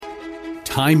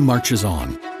Time marches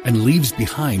on and leaves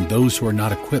behind those who are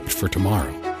not equipped for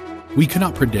tomorrow. We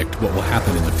cannot predict what will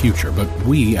happen in the future, but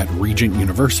we at Regent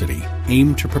University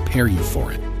aim to prepare you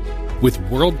for it. With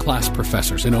world-class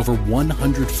professors in over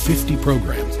 150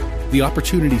 programs, the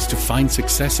opportunities to find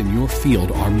success in your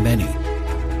field are many.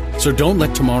 So don't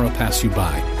let tomorrow pass you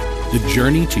by. The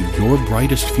journey to your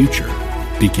brightest future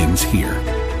begins here.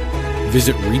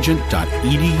 Visit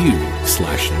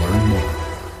regent.edu/learn more.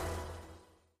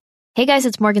 Hey guys,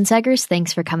 it's Morgan Segers.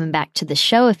 Thanks for coming back to the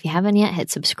show. If you haven't yet, hit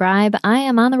subscribe. I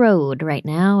am on the road right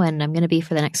now, and I'm going to be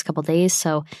for the next couple days,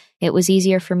 so it was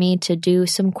easier for me to do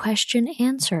some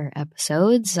question-answer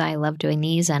episodes. I love doing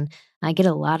these, and I get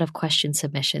a lot of question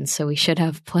submissions, so we should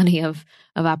have plenty of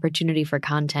opportunity for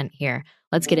content here.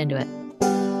 Let's get into it.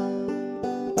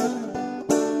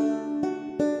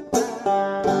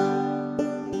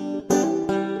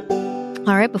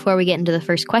 All right, before we get into the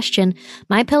first question,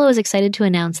 MyPillow is excited to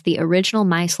announce the original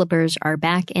My Slippers are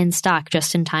back in stock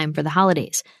just in time for the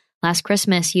holidays. Last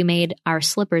Christmas, you made our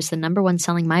slippers the #1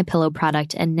 selling MyPillow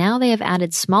product, and now they have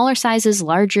added smaller sizes,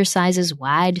 larger sizes,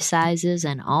 wide sizes,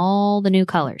 and all the new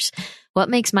colors. What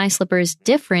makes My Slippers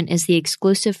different is the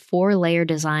exclusive 4-layer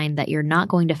design that you're not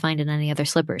going to find in any other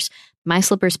slippers. My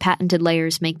Slippers' patented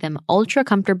layers make them ultra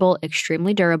comfortable,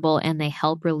 extremely durable, and they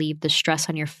help relieve the stress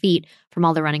on your feet from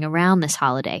all the running around this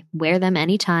holiday. Wear them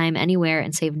anytime, anywhere,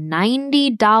 and save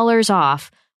 $90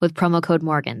 off with promo code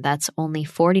Morgan. That's only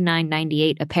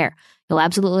 $49.98 a pair. You'll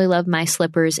absolutely love My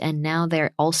Slippers, and now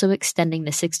they're also extending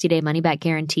the 60-day money-back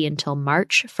guarantee until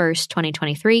March 1st,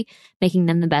 2023, making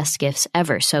them the best gifts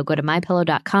ever. So go to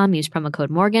MyPillow.com, use promo code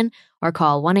Morgan, or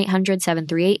call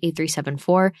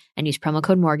 1-800-738-8374 and use promo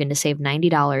code Morgan to save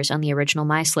 $90 on the original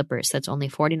My Slippers. That's only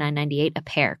 $49.98 a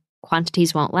pair.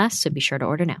 Quantities won't last, so be sure to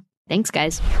order now. Thanks,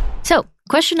 guys. So,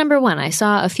 question number 1. I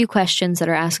saw a few questions that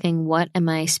are asking, what am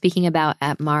I speaking about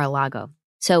at Mar-a-Lago?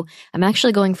 So I'm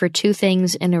actually going for 2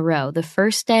 things in a row. The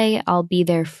first day, I'll be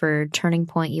there for Turning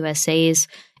Point USA's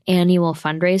annual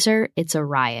fundraiser. It's a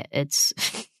riot. I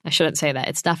shouldn't say that.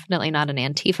 It's definitely not an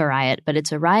Antifa riot, but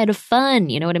it's a riot of fun.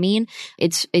 You know what I mean?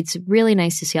 It's really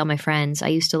nice to see all my friends. I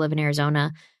used to live in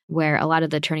Arizona, where a lot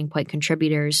of the Turning Point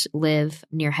contributors live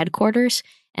near headquarters,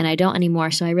 and I don't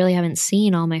anymore. So I really haven't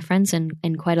seen all my friends in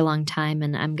quite a long time,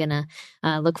 and I'm going to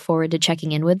look forward to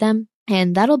checking in with them.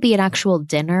 And that'll be an actual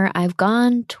dinner. I've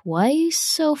gone twice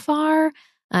so far.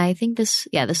 I think this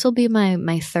will be my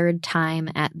 3rd time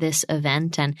at this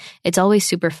event, and it's always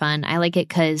super fun. I like it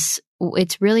because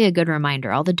it's really a good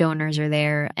reminder. All the donors are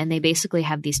there, and they basically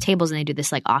have these tables, and they do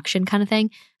this like auction kind of thing.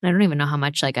 And I don't even know how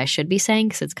much I should be saying,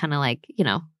 because it's kind of like,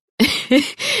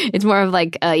 it's more of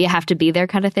like you have to be there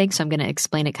kind of thing. So I'm going to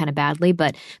explain it kind of badly.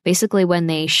 But basically when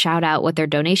they shout out what their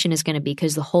donation is going to be,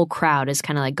 because the whole crowd is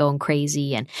kind of like going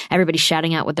crazy and everybody's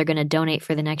shouting out what they're going to donate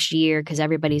for the next year because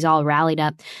everybody's all rallied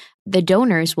up. The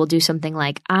donors will do something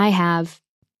like, I have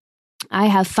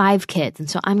 5 kids, and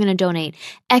so I'm going to donate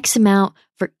X amount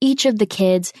for each of the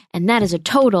kids, and that is a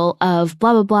total of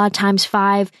blah, blah, blah times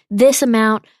 5, this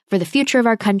amount for the future of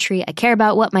our country. I care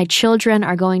about what my children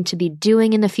are going to be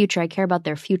doing in the future. I care about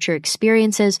their future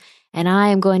experiences, and I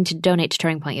am going to donate to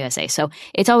Turning Point USA. So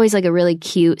it's always like a really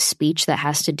cute speech that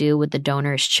has to do with the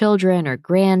donors' children or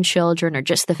grandchildren, or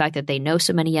just the fact that they know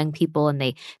so many young people, and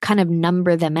they kind of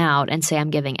number them out and say, I'm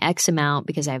giving X amount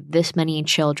because I have this many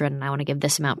children and I want to give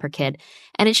this amount per kid.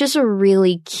 And it's just a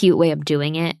really cute way of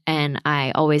doing it, and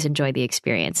I always enjoy the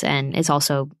experience. And it's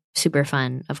also super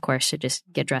fun, of course, to just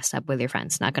get dressed up with your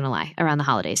friends, not going to lie, around the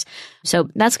holidays. So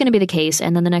that's going to be the case.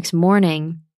 And then the next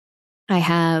morning,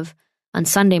 on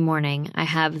Sunday morning, I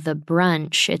have the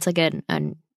brunch. It's like a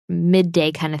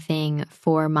midday kind of thing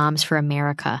for Moms for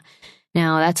America.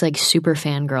 Now, that's like super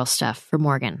fangirl stuff for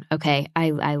Morgan, okay?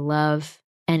 I love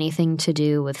anything to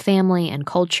do with family and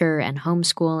culture and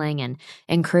homeschooling and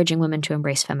encouraging women to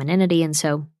embrace femininity. And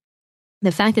so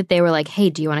the fact that they were like,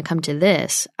 hey, do you want to come to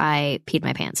this? I peed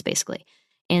my pants, basically.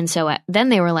 And so then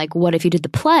they were like, what if you did the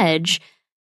pledge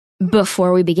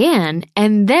before we began?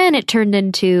 And then it turned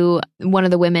into one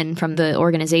of the women from the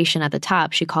organization at the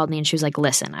top. She called me and she was like,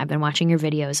 listen, I've been watching your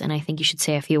videos and I think you should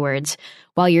say a few words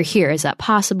while you're here. Is that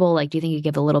possible? Like, do you think you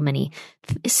give a little mini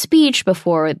speech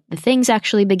before the things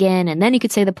actually begin? And then you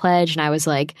could say the pledge. And I was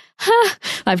like,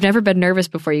 I've never been nervous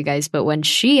before, you guys. But when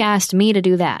she asked me to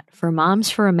do that for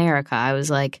Moms for America, I was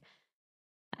like,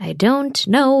 I don't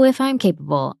know if I'm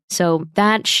capable. So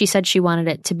that, she said she wanted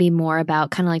it to be more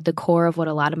about kind of like the core of what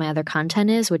a lot of my other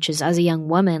content is, which is as a young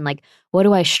woman, like, what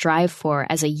do I strive for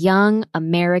as a young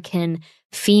American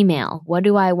female? What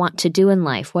do I want to do in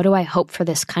life? What do I hope for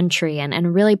this country? And a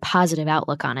really positive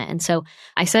outlook on it. And so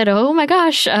I said, oh my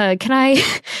gosh, can I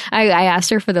asked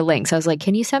her for the links. I was like,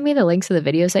 can you send me the links of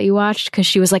the videos that you watched? Because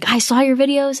she was like, I saw your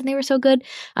videos and they were so good.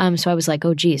 So I was like,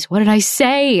 oh geez, what did I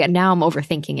say? And now I'm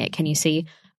overthinking it. Can you see?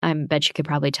 I bet you could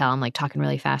probably tell I'm like talking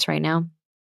really fast right now.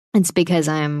 It's because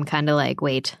I'm kind of like,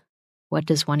 wait, what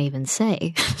does one even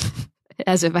say?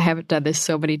 As if I haven't done this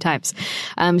so many times.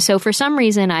 So for some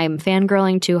reason, I'm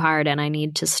fangirling too hard and I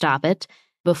need to stop it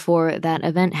before that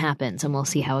event happens, and we'll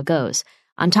see how it goes.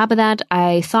 On top of that,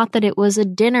 I thought that it was a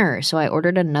dinner, so I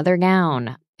ordered another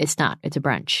gown. It's not. It's a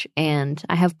brunch. And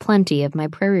I have plenty of my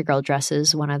Prairie Girl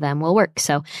dresses. One of them will work.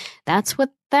 So that's what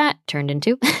that turned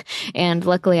into. And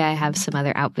luckily, I have some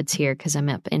other outfits here because I'm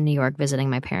up in New York visiting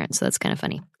my parents. So that's kind of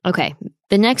funny. Okay.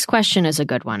 The next question is a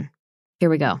good one. Here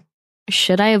we go.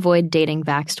 Should I avoid dating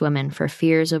vaxxed women for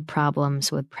fears of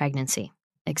problems with pregnancy,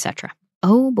 etc.?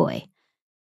 Oh boy.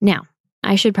 Now,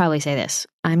 I should probably say this.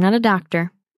 I'm not a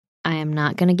doctor. I am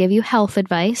not going to give you health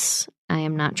advice. I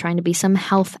am not trying to be some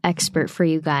health expert for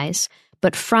you guys.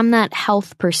 But from that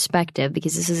health perspective,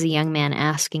 because this is a young man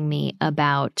asking me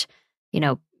about,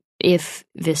 if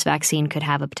this vaccine could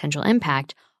have a potential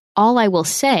impact, all I will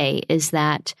say is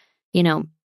that,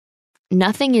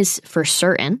 nothing is for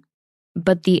certain.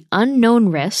 But the unknown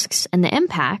risks and the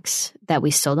impacts that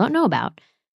we still don't know about,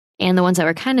 and the ones that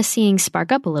we're kind of seeing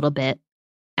spark up a little bit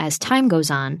as time goes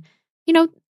on,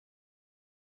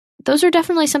 those are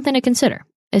definitely something to consider,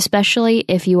 especially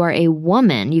if you are a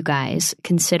woman, you guys,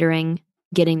 considering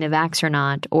getting the vax or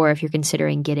not, or if you're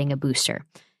considering getting a booster.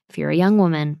 If you're a young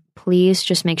woman, please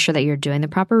just make sure that you're doing the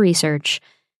proper research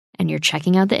and you're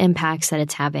checking out the impacts that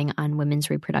it's having on women's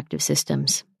reproductive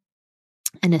systems.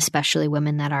 And especially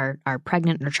women that are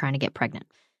pregnant or trying to get pregnant.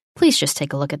 Please just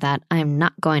take a look at that. I am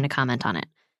not going to comment on it.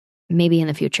 Maybe in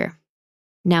the future.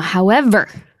 Now, however,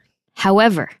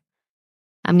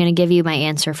 I'm going to give you my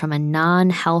answer from a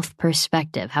non-health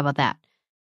perspective. How about that?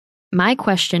 My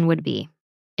question would be,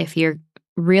 if you're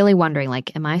really wondering,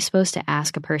 like, am I supposed to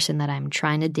ask a person that I'm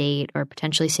trying to date or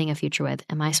potentially seeing a future with,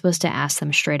 am I supposed to ask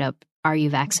them straight up, are you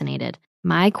vaccinated?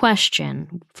 My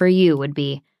question for you would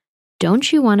be,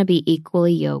 don't you want to be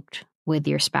equally yoked with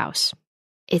your spouse?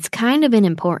 It's kind of an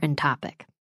important topic,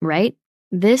 right?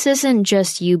 This isn't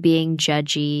just you being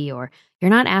judgy, or you're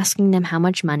not asking them how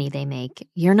much money they make.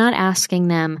 You're not asking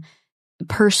them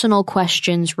personal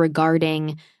questions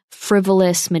regarding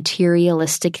frivolous,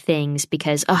 materialistic things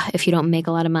because, if you don't make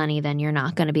a lot of money, then you're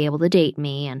not going to be able to date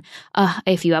me. And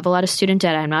if you have a lot of student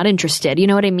debt, I'm not interested. You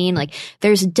know what I mean? Like,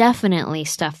 there's definitely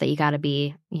stuff that you got to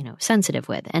be, sensitive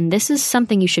with. And this is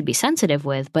something you should be sensitive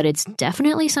with, but it's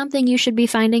definitely something you should be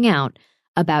finding out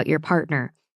about your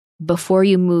partner before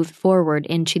you move forward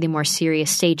into the more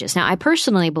serious stages. Now, I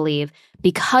personally believe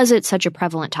because it's such a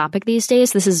prevalent topic these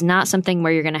days, this is not something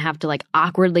where you're going to have to like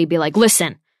awkwardly be like,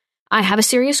 listen, I have a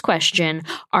serious question.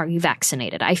 Are you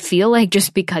vaccinated? I feel like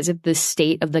just because of the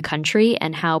state of the country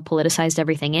and how politicized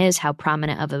everything is, how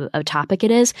prominent of a topic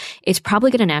it is, it's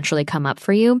probably going to naturally come up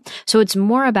for you. So it's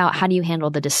more about how do you handle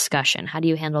the discussion? How do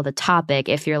you handle the topic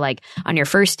if you're like on your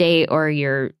first date or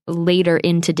you're later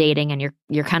into dating and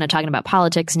you're kind of talking about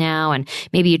politics now, and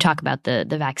maybe you talk about the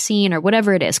vaccine or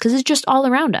whatever it is, because it's just all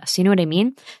around us. You know what I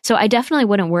mean? So I definitely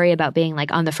wouldn't worry about being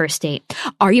like on the first date,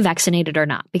 are you vaccinated or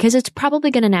not? Because it's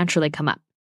probably going to naturally come up.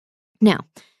 Now,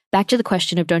 back to the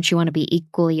question of don't you want to be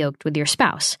equally yoked with your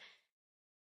spouse?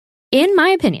 In my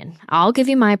opinion, I'll give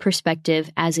you my perspective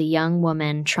as a young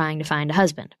woman trying to find a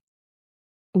husband.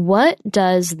 What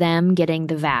does them getting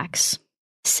the vax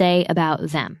say about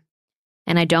them?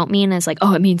 And I don't mean as like,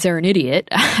 it means they're an idiot.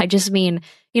 I just mean,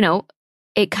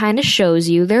 it kind of shows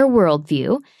you their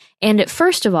worldview. And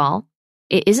first of all,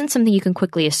 it isn't something you can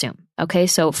quickly assume. Okay,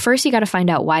 so first you got to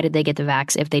find out, why did they get the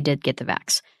vax if they did get the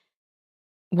vax?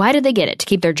 Why did they get it? To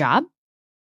keep their job?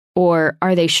 Or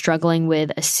are they struggling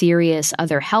with a serious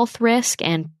other health risk?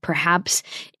 And perhaps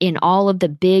in all of the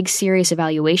big serious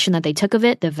evaluation that they took of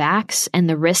it, the vax and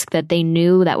the risk that they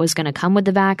knew that was going to come with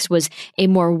the vax was a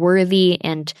more worthy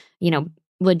and,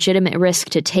 legitimate risk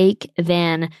to take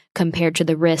than compared to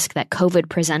the risk that COVID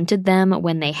presented them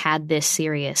when they had this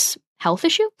serious health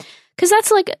issue? Because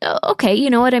that's like, okay, you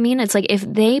know what I mean? It's like if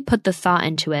they put the thought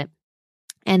into it,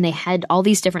 and they had all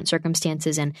these different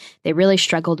circumstances and they really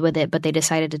struggled with it, but they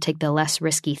decided to take the less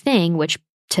risky thing, which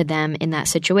to them in that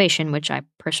situation, which I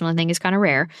personally think is kind of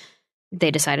rare,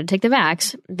 they decided to take the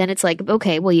vax, then it's like,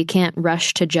 okay, well, you can't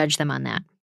rush to judge them on that.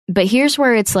 But here's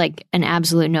where it's like an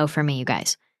absolute no for me, you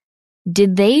guys.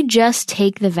 Did they just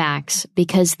take the vax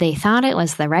because they thought it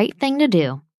was the right thing to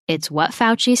do It's what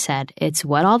Fauci said. It's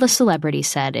what all the celebrities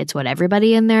said. It's what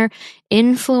everybody in their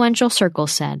influential circle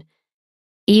said,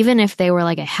 even if they were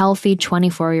like a healthy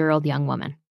 24-year-old young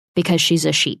woman, because she's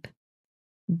a sheep.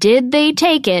 Did they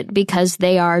take it because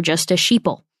they are just a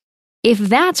sheeple? If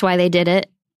that's why they did it,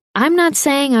 I'm not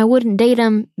saying I wouldn't date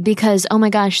them because, oh my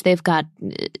gosh, they've got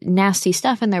nasty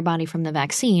stuff in their body from the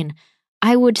vaccine.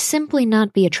 I would simply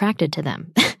not be attracted to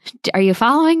them. Are you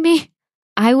following me?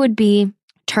 I would be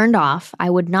turned off. I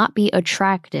would not be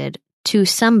attracted to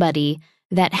somebody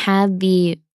that had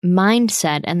the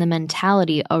mindset and the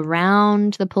mentality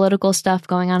around the political stuff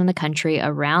going on in the country,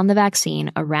 around the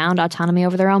vaccine, around autonomy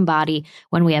over their own body,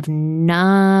 when we have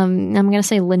I'm going to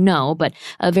say no, but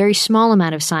a very small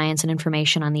amount of science and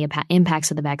information on the impacts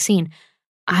of the vaccine.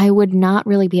 I would not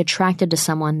really be attracted to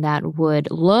someone that would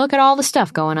look at all the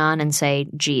stuff going on and say,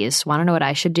 geez, want to know what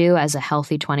I should do as a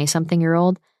healthy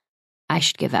 20-something-year-old? I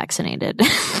should get vaccinated.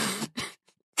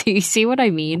 Do you see what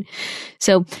I mean?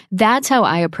 So that's how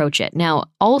I approach it. Now,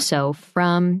 also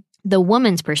from the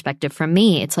woman's perspective, from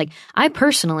me, it's like, I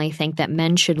personally think that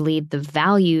men should lead the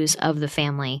values of the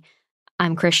family.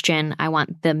 I'm Christian. I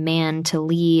want the man to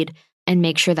lead and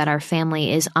make sure that our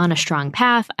family is on a strong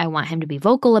path. I want him to be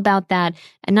vocal about that.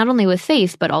 And not only with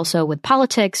faith, but also with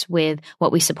politics, with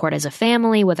what we support as a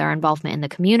family, with our involvement in the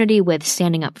community, with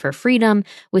standing up for freedom,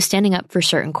 with standing up for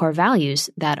certain core values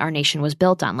that our nation was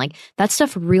built on. Like, that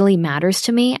stuff really matters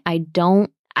to me. I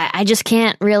just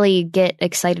can't really get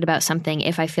excited about something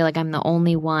if I feel like I'm the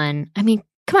only one. I mean,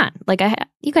 come on. Like,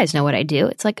 you guys know what I do.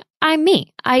 It's like, I'm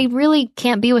me. I really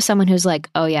can't be with someone who's like,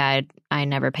 oh yeah, I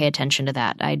never pay attention to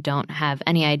that. I don't have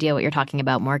any idea what you're talking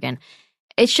about, Morgan.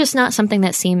 It's just not something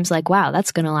that seems like, wow,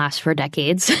 that's going to last for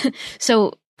decades.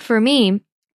 So for me,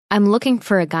 I'm looking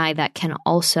for a guy that can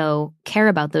also care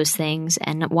about those things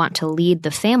and want to lead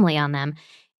the family on them.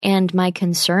 And my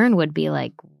concern would be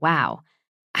like, wow,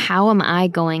 how am I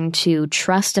going to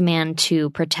trust a man to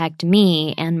protect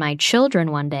me and my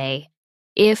children one day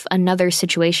if another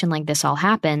situation like this all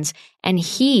happens? And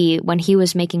he, when he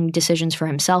was making decisions for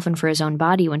himself and for his own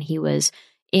body, when he was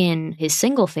in his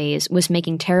single phase, was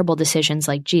making terrible decisions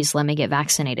like, geez, let me get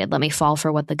vaccinated. Let me fall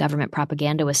for what the government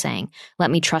propaganda was saying.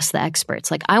 Let me trust the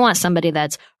experts. Like, I want somebody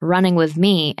that's running with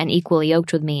me and equally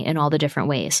yoked with me in all the different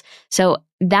ways. So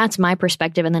that's my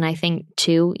perspective. And then I think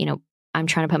too, I'm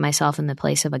trying to put myself in the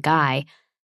place of a guy.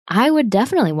 I would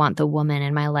definitely want the woman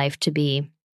in my life to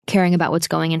be caring about what's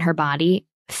going in her body,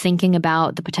 thinking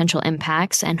about the potential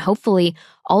impacts, and hopefully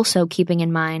also keeping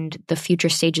in mind the future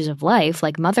stages of life,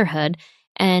 like motherhood.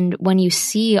 And when you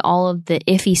see all of the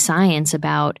iffy science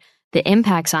about the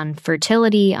impacts on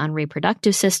fertility, on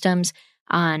reproductive systems,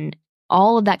 on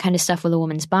all of that kind of stuff with a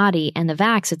woman's body and the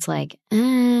vax, it's like,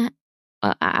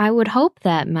 I would hope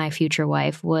that my future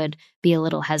wife would be a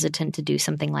little hesitant to do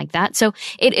something like that. So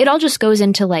it all just goes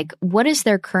into like, what is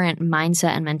their current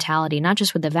mindset and mentality, not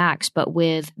just with the vax, but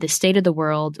with the state of the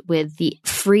world, with the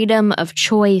freedom of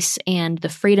choice and the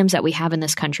freedoms that we have in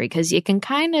this country? Because it can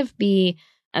kind of be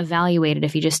evaluated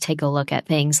if you just take a look at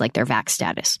things like their vax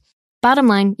status. Bottom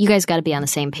line, you guys got to be on the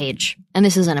same page. And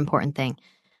this is an important thing.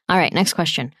 All right, next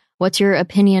question. What's your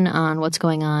opinion on what's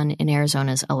going on in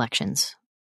Arizona's elections?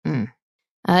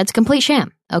 It's a complete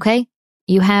sham, okay?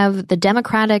 You have the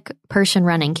Democratic person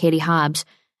running, Katie Hobbs,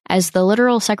 as the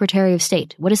literal Secretary of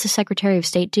State. What does the Secretary of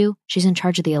State do? She's in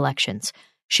charge of the elections.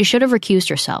 She should have recused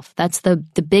herself. That's the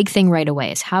big thing right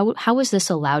away, is how was this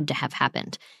allowed to have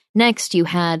happened? Next, you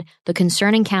had the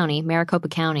concerning county, Maricopa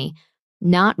County,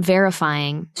 not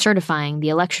certifying the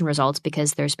election results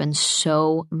because there's been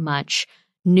so much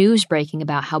news breaking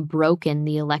about how broken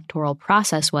the electoral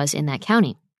process was in that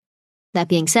county. That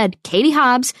being said, Katie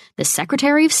Hobbs, the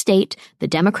Secretary of State, the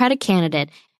Democratic candidate,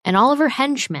 and all of her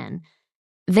henchmen,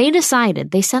 they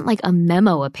sent like a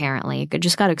memo apparently. It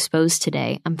just got exposed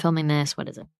today. I'm filming this,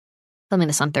 filming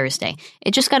this on Thursday.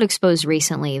 It just got exposed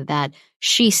recently that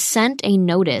she sent a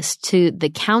notice to the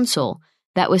council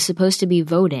that was supposed to be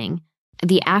voting,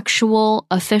 the actual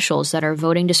officials that are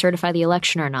voting to certify the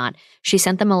election or not. She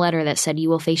sent them a letter that said, you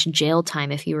will face jail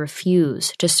time if you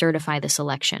refuse to certify this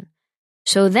election.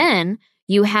 So then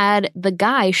you had the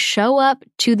guy show up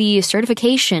to the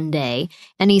certification day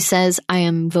and he says, I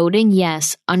am voting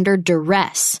yes under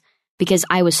duress because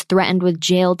I was threatened with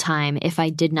jail time if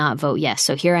I did not vote yes.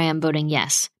 So here I am voting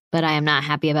yes, but I am not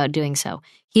happy about doing so.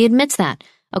 He admits that,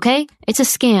 okay? It's a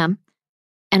scam.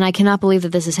 And I cannot believe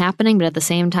that this is happening, but at the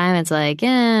same time, it's like,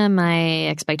 my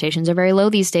expectations are very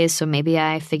low these days, so maybe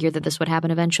I figured that this would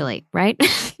happen eventually, right?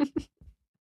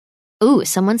 Ooh,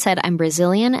 someone said, I'm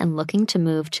Brazilian and looking to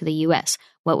move to the U.S.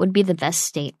 What would be the best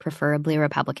state, preferably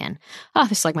Republican? Oh,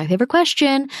 this is like my favorite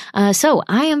question. So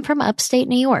I am from upstate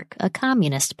New York, a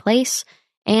communist place,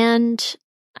 and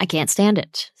I can't stand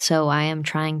it. So I am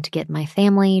trying to get my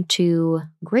family to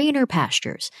greener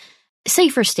pastures,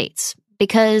 safer states.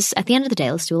 Because at the end of the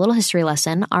day, let's do a little history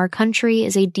lesson. Our country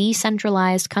is a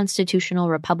decentralized constitutional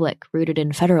republic rooted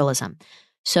in federalism.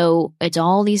 So it's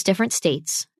all these different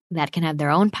states that can have their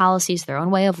own policies, their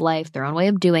own way of life, their own way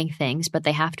of doing things, but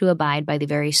they have to abide by the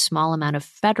very small amount of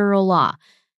federal law.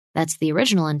 That's the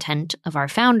original intent of our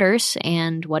founders,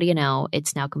 and what do you know,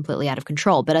 it's now completely out of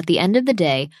control. But at the end of the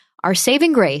day, our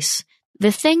saving grace,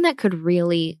 the thing that could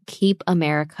really keep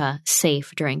America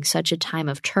safe during such a time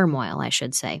of turmoil, I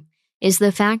should say, is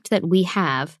the fact that we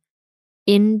have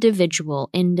individual,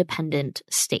 independent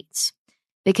states.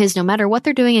 Because no matter what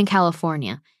they're doing in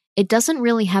California, it doesn't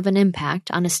really have an impact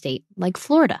on a state like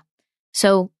Florida.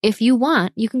 So if you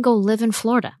want, you can go live in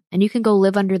Florida and you can go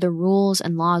live under the rules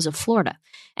and laws of Florida.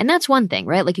 And that's one thing,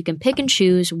 right? Like you can pick and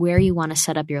choose where you want to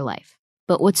set up your life.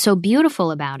 But what's so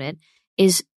beautiful about it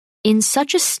is in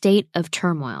such a state of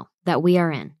turmoil that we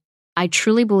are in, I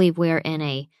truly believe we are in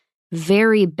a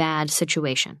very bad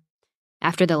situation.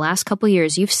 After the last couple of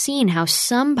years, you've seen how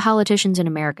some politicians in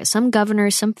America, some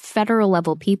governors, some federal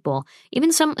level people,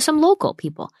 even some local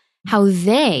people, how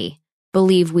they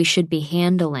believe we should be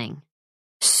handling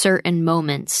certain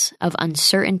moments of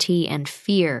uncertainty and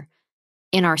fear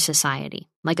in our society,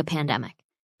 like a pandemic.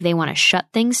 They want to shut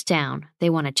things down.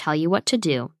 They want to tell you what to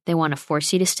do. They want to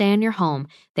force you to stay in your home.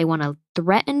 They want to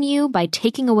threaten you by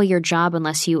taking away your job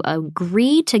unless you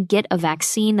agree to get a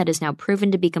vaccine that is now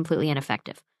proven to be completely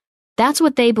ineffective. That's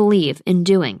what they believe in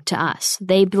doing to us.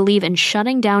 They believe in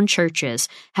shutting down churches,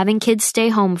 having kids stay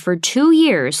home for 2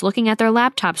 years, looking at their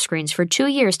laptop screens for 2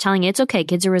 years, telling you it's okay,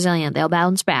 kids are resilient, they'll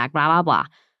bounce back, blah, blah, blah.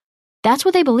 That's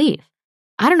what they believe.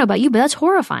 I don't know about you, but that's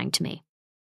horrifying to me.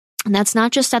 And that's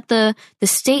not just at the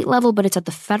state level, but it's at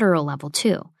the federal level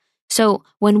too. So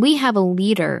when we have a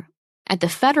leader at the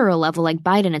federal level like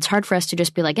Biden, it's hard for us to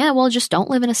just be like, yeah, well, just don't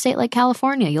live in a state like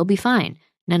California, you'll be fine.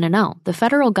 No. The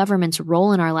federal government's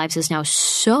role in our lives is now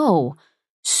so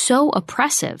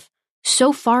oppressive,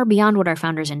 so far beyond what our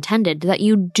founders intended, that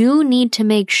you do need to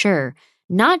make sure,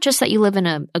 not just that you live in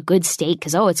a good state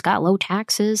because, it's got low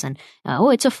taxes and,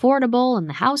 it's affordable and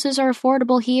the houses are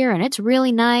affordable here and it's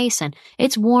really nice and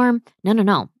it's warm.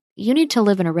 No. You need to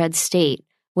live in a red state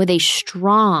with a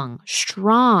strong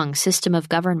system of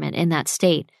government in that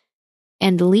state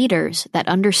and leaders that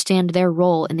understand their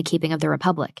role in the keeping of the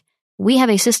republic. We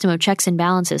have a system of checks and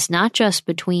balances, not just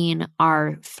between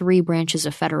our 3 branches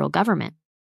of federal government,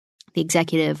 the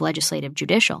executive, legislative,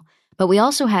 judicial, but we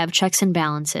also have checks and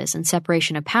balances and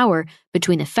separation of power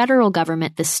between the federal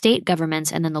government, the state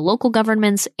governments, and then the local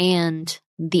governments and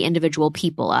the individual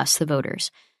people, us, the voters.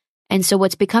 And so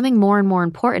what's becoming more and more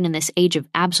important in this age of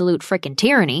absolute frickin'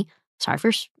 tyranny, sorry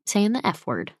for saying the F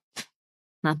word,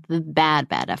 not the bad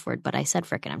F word, but I said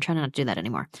frickin', I'm trying not to do that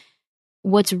anymore.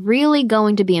 What's really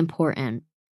going to be important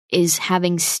is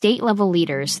having state-level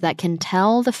leaders that can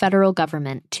tell the federal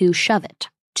government to shove it,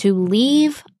 to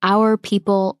leave our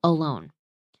people alone,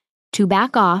 to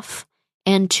back off,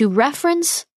 and to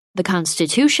reference the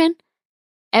Constitution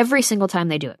every single time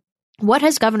they do it. What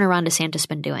has Governor Ron DeSantis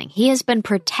been doing? He has been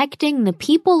protecting the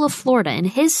people of Florida in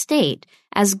his state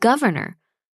as governor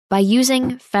by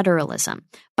using federalism,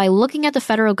 by looking at the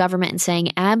federal government and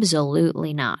saying,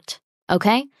 absolutely not.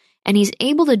 Okay? And he's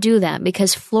able to do that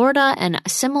because Florida and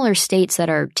similar states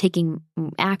that are taking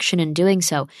action in doing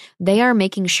so, they are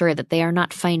making sure that they are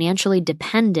not financially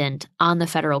dependent on the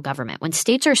federal government. When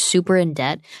states are super in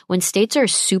debt, when states are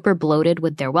super bloated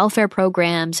with their welfare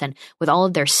programs and with all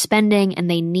of their spending, and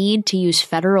they need to use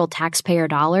federal taxpayer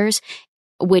dollars,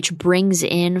 which brings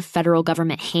in federal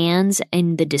government hands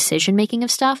in the decision-making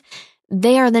of stuff,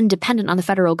 they are then dependent on the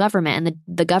federal government, and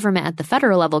the government at the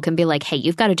federal level can be like, hey,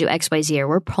 you've got to do X, Y, Z, or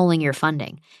we're pulling your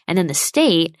funding. And then the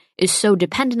state is so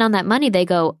dependent on that money, they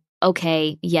go,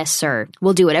 okay, yes, sir,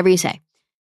 we'll do whatever you say.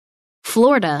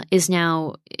 Florida is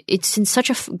now, it's in such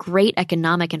a great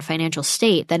economic and financial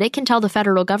state that it can tell the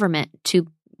federal government to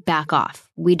back off.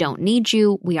 We don't need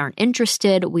you. We aren't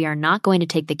interested. We are not going to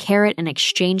take the carrot in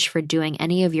exchange for doing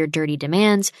any of your dirty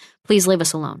demands. Please leave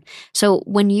us alone. So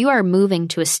when you are moving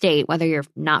to a state, whether you're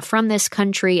not from this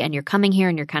country and you're coming here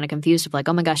and you're kind of confused of like,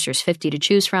 oh my gosh, there's 50 to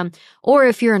choose from, or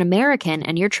if you're an American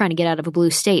and you're trying to get out of a blue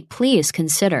state, please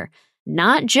consider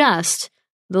not just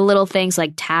the little things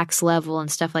like tax level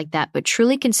and stuff like that, but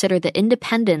truly consider the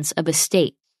independence of a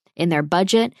state in their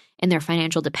budget, in their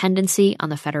financial dependency on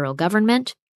the federal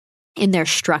government, in their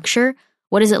structure,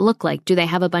 What does it look like? Do they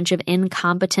have a bunch of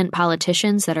incompetent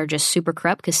politicians that are just super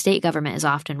corrupt? Because state government is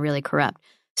often really corrupt.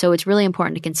 So it's really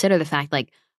important to consider the fact,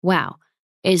 like, wow,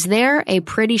 is there a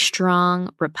pretty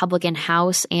strong Republican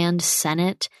House and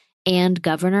Senate and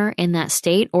governor in that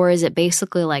state? Or is it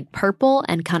basically like purple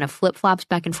and kind of flip-flops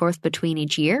back and forth between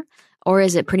each year? Or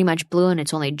is it pretty much blue and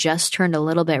it's only just turned a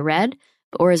little bit red?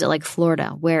 Or is it like Florida,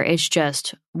 where it's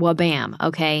just wha-bam,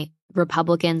 okay?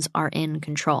 Republicans are in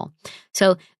control.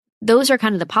 So those are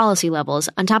kind of the policy levels.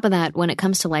 On top of that, when it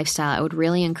comes to lifestyle, I would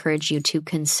really encourage you to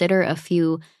consider a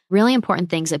few really important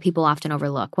things that people often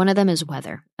overlook. One of them is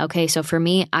weather. Okay, so for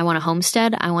me, I want a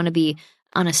homestead. I want to be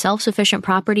on a self-sufficient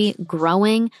property,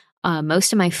 growing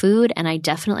most of my food, and I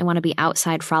definitely want to be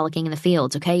outside frolicking in the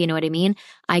fields. Okay, you know what I mean?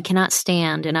 I cannot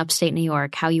stand in upstate New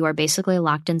York how you are basically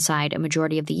locked inside a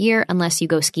majority of the year unless you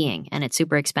go skiing, and it's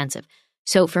super expensive.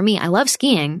 So for me, I love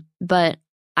skiing, but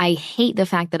I hate the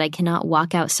fact that I cannot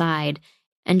walk outside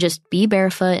and just be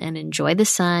barefoot and enjoy the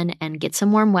sun and get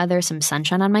some warm weather, some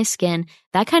sunshine on my skin,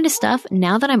 that kind of stuff.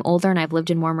 Now that I'm older and I've lived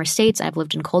in warmer states, I've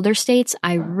lived in colder states,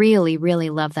 I really,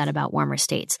 really love that about warmer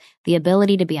states. The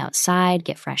ability to be outside,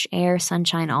 get fresh air,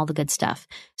 sunshine, all the good stuff.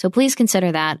 So please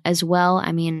consider that as well.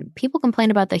 I mean, people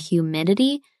complain about the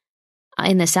humidity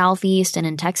in the Southeast and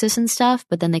in Texas and stuff,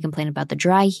 but then they complain about the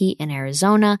dry heat in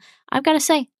Arizona. I've got to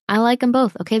say, I like them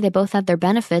both. Okay, they both have their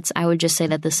benefits. I would just say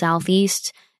that the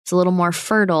Southeast is a little more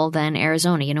fertile than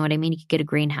Arizona. You know what I mean? You could get a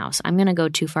greenhouse. I'm going to go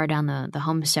too far down the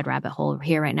homestead rabbit hole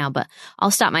here right now, but I'll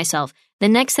stop myself. The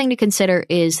next thing to consider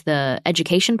is the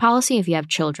education policy if you have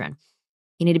children.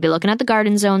 You need to be looking at the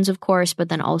garden zones, of course, but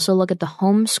then also look at the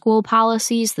homeschool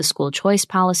policies, the school choice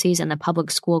policies, and the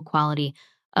public school quality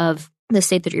of the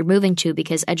state that you're moving to,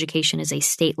 because education is a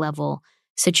state level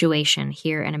situation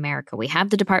here in America. We have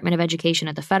the Department of Education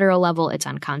at the federal level. It's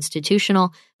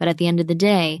unconstitutional. But at the end of the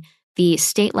day, the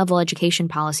state level education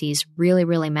policies really,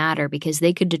 really matter because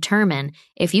they could determine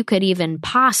if you could even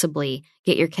possibly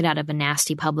get your kid out of a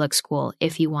nasty public school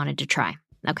if you wanted to try.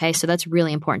 Okay, so that's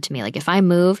really important to me. Like if I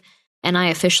move and I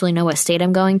officially know what state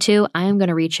I'm going to, I am going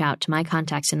to reach out to my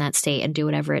contacts in that state and do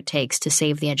whatever it takes to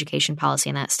save the education policy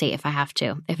in that state if I have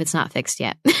to, if it's not fixed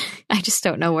yet. I just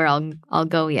don't know where I'll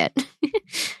go yet.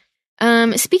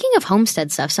 Speaking of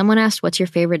homestead stuff, someone asked, what's your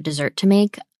favorite dessert to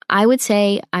make? I would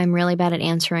say I'm really bad at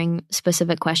answering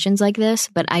specific questions like this,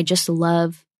 but I just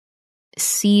love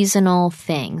seasonal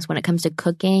things when it comes to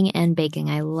cooking and baking.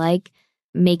 I like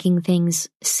making things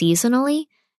seasonally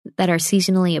that are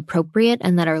seasonally appropriate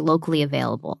and that are locally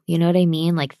available. You know what I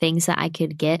mean? Like things that I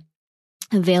could get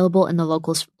available in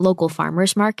the local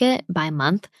farmers market by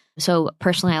month. So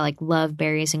personally, I love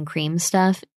berries and cream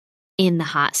stuff in the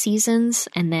hot seasons,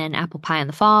 and then apple pie in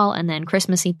the fall, and then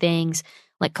Christmassy things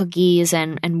like cookies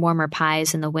and warmer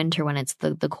pies in the winter when it's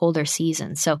the colder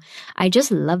season. So I just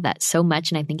love that so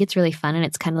much, and I think it's really fun, and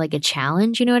it's kind of like a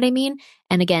challenge, you know what I mean?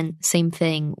 And again, same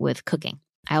thing with cooking.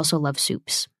 I also love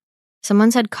soups. Someone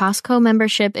said Costco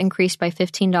membership increased by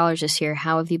 $15 this year.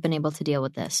 How have you been able to deal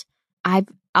with this?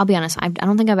 I'll be honest, I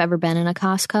don't think I've ever been in a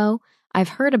Costco. I've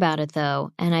heard about it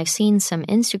though, and I've seen some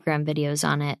Instagram videos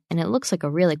on it, and it looks like a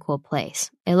really cool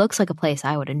place. It looks like a place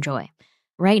I would enjoy.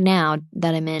 Right now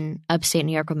that I'm in upstate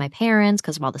New York with my parents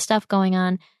because of all the stuff going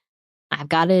on, I've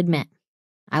got to admit,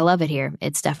 I love it here.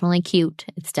 It's definitely cute.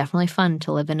 It's definitely fun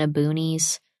to live in a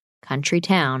boonies country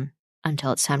town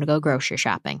until it's time to go grocery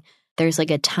shopping. There's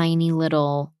like a tiny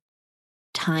little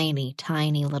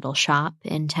shop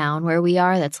in town where we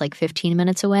are that's like 15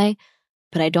 minutes away,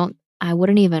 but I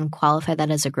wouldn't even qualify that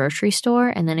as a grocery store.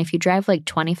 And then if you drive like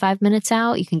 25 minutes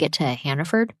out, you can get to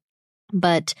Hannaford.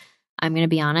 But I'm going to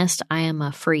be honest, I am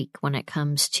a freak when it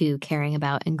comes to caring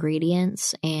about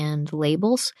ingredients and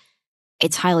labels.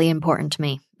 It's highly important to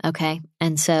me, okay?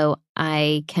 And so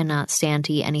I cannot stand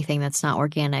to eat anything that's not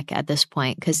organic at this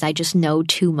point because I just know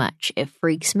too much. It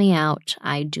freaks me out.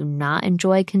 I do not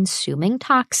enjoy consuming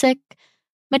toxic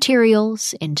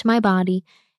materials into my body.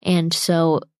 And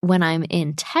so when I'm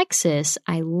in Texas,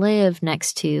 I live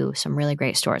next to some really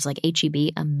great stores like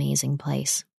H-E-B, amazing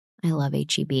place. I love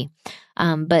H-E-B.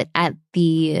 But at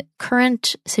the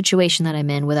current situation that I'm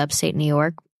in with upstate New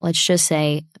York, let's just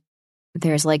say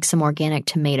there's like some organic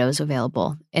tomatoes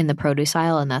available in the produce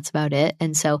aisle, and that's about it.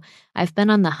 And so I've been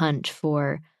on the hunt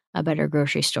for a better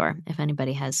grocery store if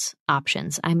anybody has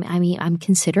options. I'm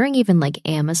considering even like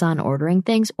Amazon ordering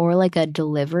things or like a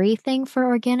delivery thing for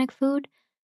organic food.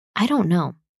 I don't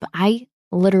know, but I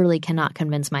literally cannot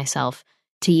convince myself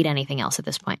to eat anything else at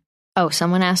this point. Oh,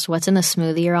 someone asked, what's in the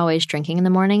smoothie you're always drinking in the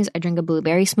mornings? I drink a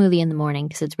blueberry smoothie in the morning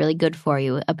because it's really good for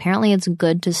you. Apparently, it's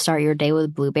good to start your day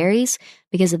with blueberries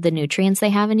because of the nutrients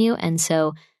they have in you. And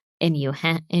so in you,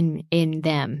 in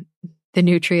them, the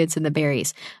nutrients in the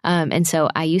berries. And so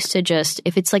I used to just,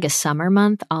 if it's like a summer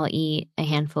month, I'll eat a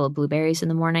handful of blueberries in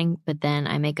the morning, but then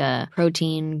I make a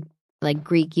protein, like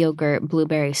Greek yogurt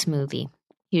blueberry smoothie,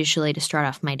 usually to start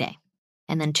off my day.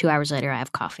 And then 2 hours later, I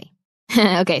have coffee.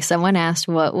 Okay, someone asked,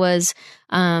 what was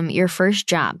your first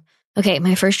job? Okay,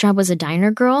 my first job was a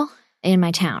diner girl in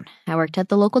my town. I worked at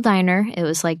the local diner. It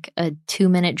was like a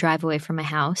 2-minute drive away from my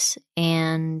house.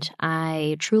 And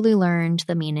I truly learned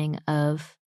the meaning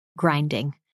of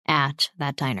grinding at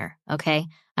that diner. Okay.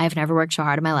 I've never worked so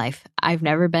hard in my life. I've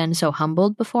never been so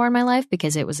humbled before in my life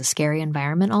because it was a scary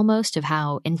environment almost of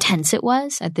how intense it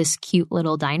was at this cute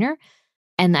little diner.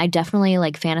 And I definitely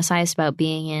like fantasized about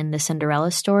being in the Cinderella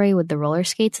story with the roller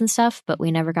skates and stuff, but we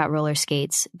never got roller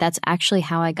skates. That's actually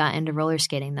how I got into roller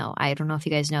skating though. I don't know if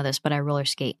you guys know this, but I roller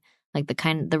skate, like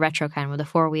the retro kind with the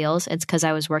 4 wheels. It's because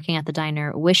I was working at the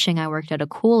diner, wishing I worked at a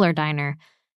cooler diner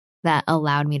that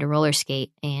allowed me to roller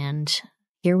skate. And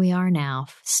here we are now,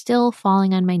 still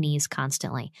falling on my knees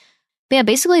constantly. But yeah,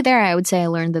 basically there, I would say I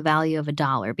learned the value of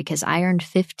 $1 because I earned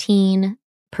 15%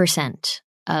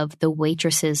 of the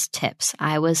waitress's tips.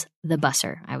 I was the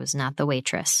busser. I was not the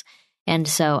waitress. And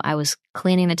so I was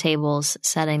cleaning the tables,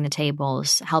 setting the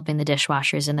tables, helping the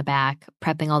dishwashers in the back,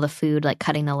 prepping all the food, like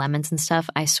cutting the lemons and stuff.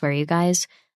 I swear, you guys,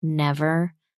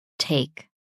 never take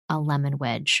a lemon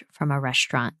wedge from a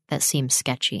restaurant that seems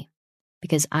sketchy.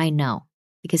 Because I know,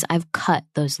 because I've cut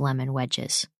those lemon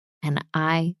wedges and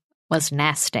I was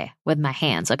nasty with my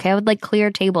hands. Okay. I would like clear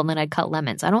a table and then I'd cut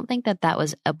lemons. I don't think that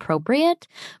was appropriate,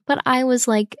 but I was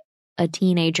like a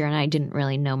teenager and I didn't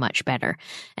really know much better.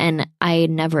 And I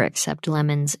never accept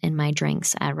lemons in my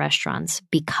drinks at restaurants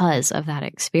because of that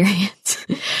experience.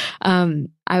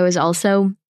 I was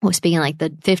also, speaking like the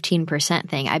 15%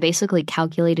 thing, I basically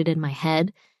calculated in my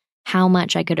head how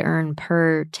much I could earn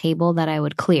per table that I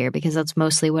would clear because that's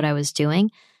mostly what I was doing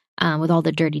with all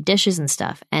the dirty dishes and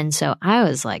stuff. And so I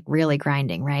was like really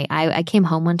grinding, right? I came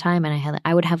home one time and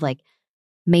I would have like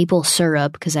maple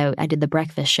syrup because I did the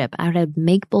breakfast ship. I would have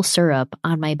maple syrup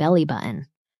on my belly button.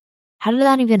 How did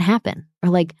that even happen? Or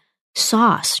like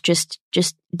sauce just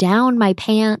down my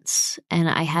pants and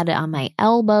I had it on my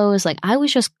elbows. Like I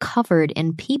was just covered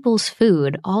in people's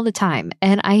food all the time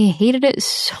and I hated it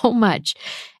so much.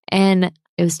 And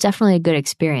it was definitely a good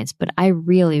experience, but I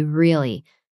really, really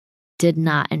did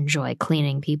not enjoy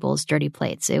cleaning people's dirty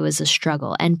plates. It was a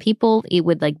struggle. And people eat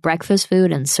with like breakfast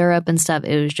food and syrup and stuff.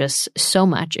 It was just so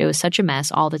much. It was such a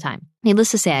mess all the time.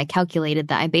 Needless to say, I calculated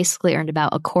that I basically earned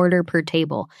about $0.25 per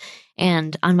table.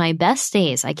 And on my best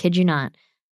days, I kid you not,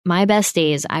 my best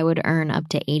days, I would earn up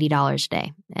to $80 a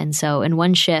day. And so in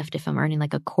one shift, if I'm earning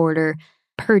like $0.25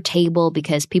 per table,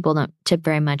 because people don't tip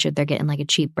very much if they're getting like a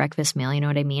cheap breakfast meal, you know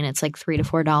what I mean? It's like $3 to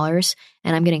 $4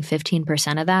 and I'm getting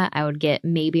 15% of that. I would get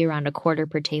maybe around $0.25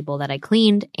 per table that I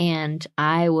cleaned and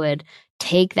I would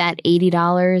take that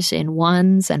 $80 in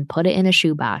ones and put it in a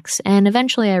shoebox. And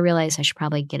eventually I realized I should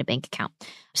probably get a bank account.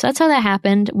 So that's how that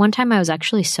happened. One time I was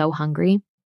actually so hungry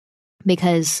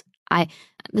because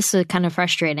this is kind of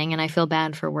frustrating and I feel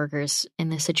bad for workers in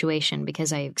this situation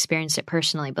because I experienced it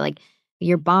personally, but like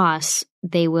your boss,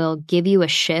 they will give you a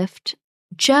shift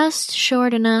just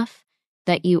short enough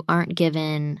that you aren't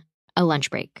given a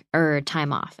lunch break or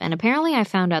time off. And apparently I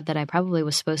found out that I probably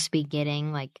was supposed to be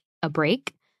getting like a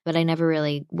break, but I never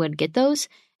really would get those.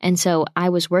 And so I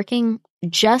was working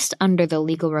just under the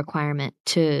legal requirement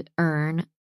to earn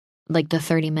like the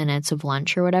 30 minutes of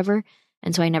lunch or whatever.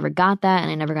 And so I never got that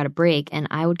and I never got a break. And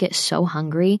I would get so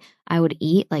hungry, I would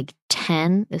eat like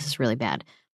 10, this is really bad.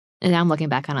 And now I'm looking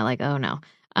back on it like, oh no.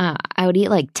 I would eat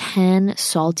like 10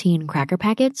 saltine cracker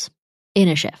packets in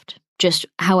a shift, just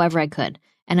however I could.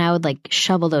 And I would like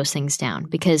shovel those things down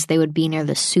because they would be near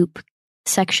the soup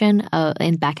section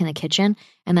back in the kitchen.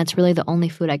 And that's really the only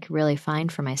food I could really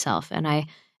find for myself. And I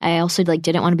also like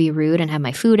didn't want to be rude and have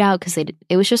my food out because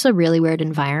it was just a really weird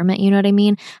environment. You know what I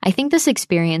mean? I think this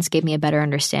experience gave me a better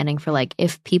understanding for like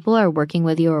if people are working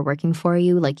with you or working for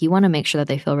you, like you want to make sure that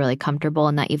they feel really comfortable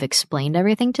and that you've explained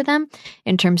everything to them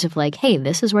in terms of like, hey,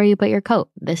 this is where you put your coat.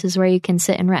 This is where you can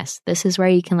sit and rest. This is where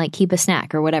you can like keep a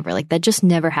snack or whatever. Like that just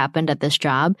never happened at this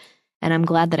job. And I'm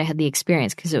glad that I had the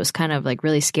experience because it was kind of like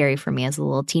really scary for me as a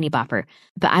little teeny bopper.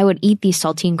 But I would eat these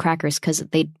saltine crackers because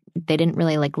they didn't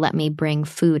really like let me bring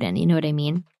food in. You know what I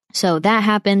mean? So that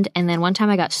happened. And then one time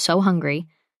I got so hungry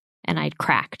and I'd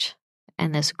cracked.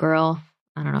 And this girl,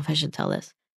 I don't know if I should tell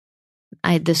this.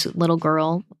 This little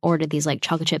girl ordered these like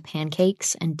chocolate chip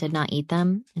pancakes and did not eat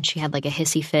them. And she had like a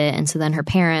hissy fit. And so then her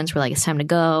parents were like, it's time to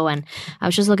go. And I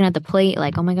was just looking at the plate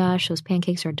like, oh my gosh, those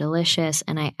pancakes are delicious.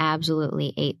 And I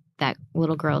absolutely ate that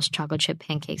little girl's chocolate chip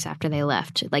pancakes after they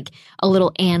left, like a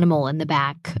little animal in the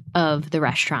back of the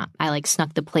restaurant. I like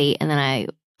snuck the plate and then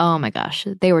oh my gosh,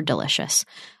 they were delicious.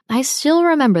 I still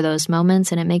remember those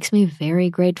moments and it makes me very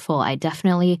grateful. I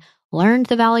definitely learned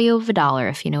the value of $1,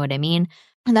 if you know what I mean.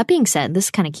 And that being said, this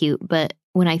is kind of cute, but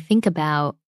when I think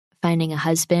about finding a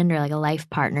husband or like a life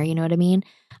partner, you know what I mean?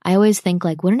 I always think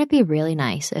like, wouldn't it be really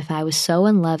nice if I was so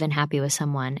in love and happy with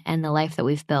someone and the life that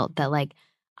we've built that like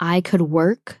I could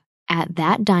work at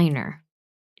that diner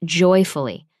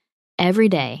joyfully every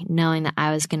day knowing that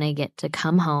I was going to get to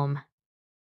come home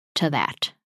to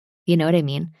that. You know what I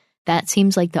mean? That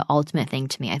seems like the ultimate thing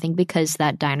to me. I think because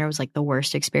that diner was like the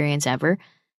worst experience ever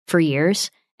for years.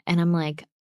 And I'm like,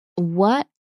 what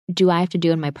do I have to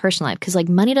do in my personal life? Because like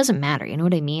money doesn't matter. You know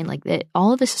what I mean? Like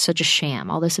all of this is such a sham.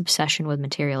 All this obsession with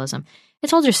materialism.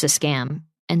 It's all just a scam.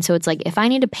 And so it's like, if I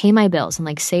need to pay my bills and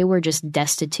like say we're just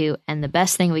destitute and the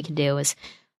best thing we could do is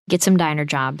get some diner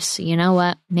jobs, you know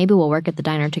what? Maybe we'll work at the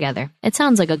diner together. It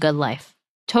sounds like a good life.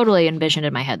 Totally envisioned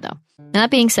in my head though. Now,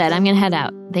 that being said, I'm going to head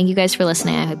out. Thank you guys for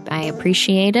listening. I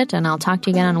appreciate it. And I'll talk to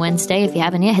you again on Wednesday. If you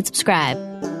haven't yet, hit subscribe.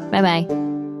 Bye-bye.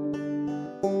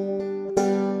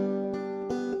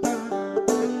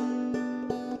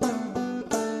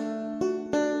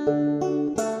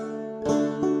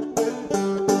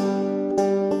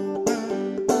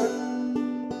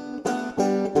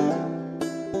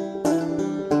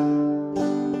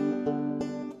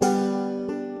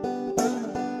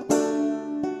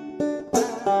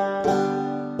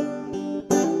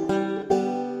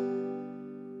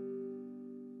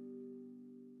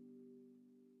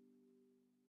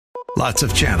 Lots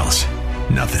of channels,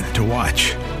 nothing to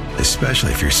watch,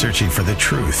 especially if you're searching for the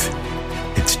truth.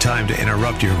 It's time to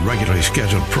interrupt your regularly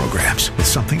scheduled programs with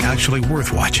something actually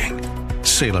worth watching.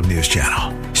 Salem News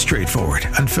Channel. Straightforward,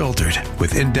 unfiltered,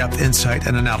 with in-depth insight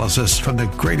and analysis from the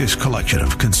greatest collection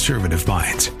of conservative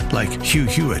minds like Hugh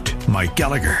Hewitt, Mike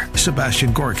Gallagher,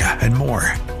 Sebastian Gorka, and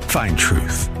more. Find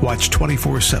truth. Watch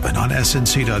 24/7 on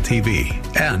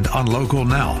SNC.TV and on Local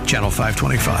Now, Channel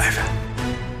 525.